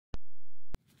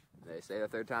They say the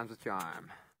third time's a charm.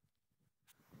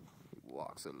 He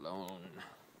walks alone.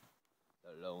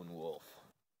 The lone wolf.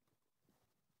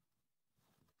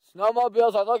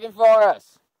 Snowmobiles are looking for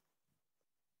us.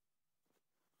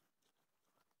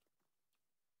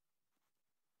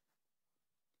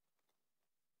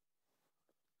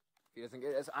 If he doesn't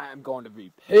get us, I am going to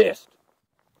be pissed.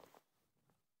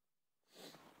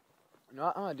 You know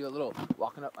what? I'm going to do a little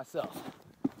walking up myself.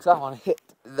 Because I want to hit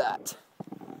that.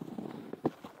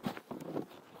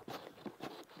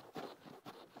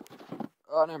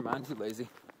 Oh, never mind. Too lazy.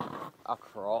 I'll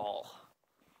crawl.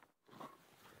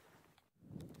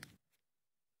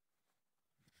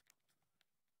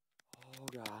 Oh,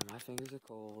 God. My fingers are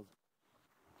cold.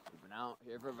 We've been out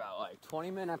here for about like 20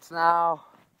 minutes now.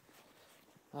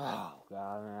 Oh,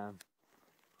 God, man.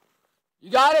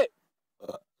 You got it!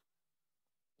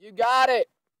 You got it!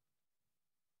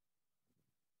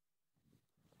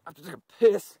 I have to take a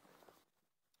piss.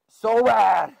 So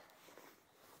bad.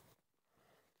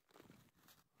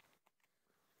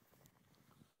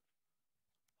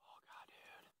 Oh, God,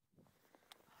 dude.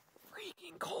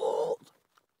 Freaking cold.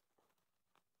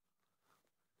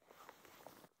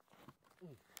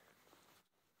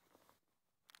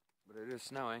 But it is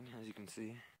snowing, as you can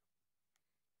see.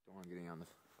 Don't want to get on the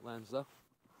lens, though.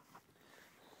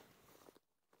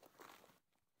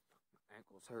 My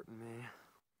ankle's hurting me.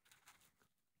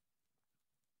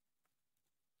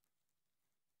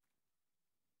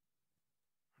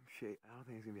 I don't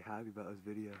think he's going to be happy about this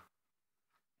video.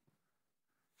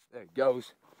 There it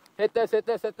goes. Hit this, hit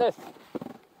this, hit this.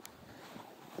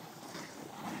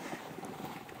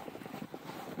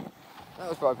 That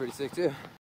was probably pretty sick, too.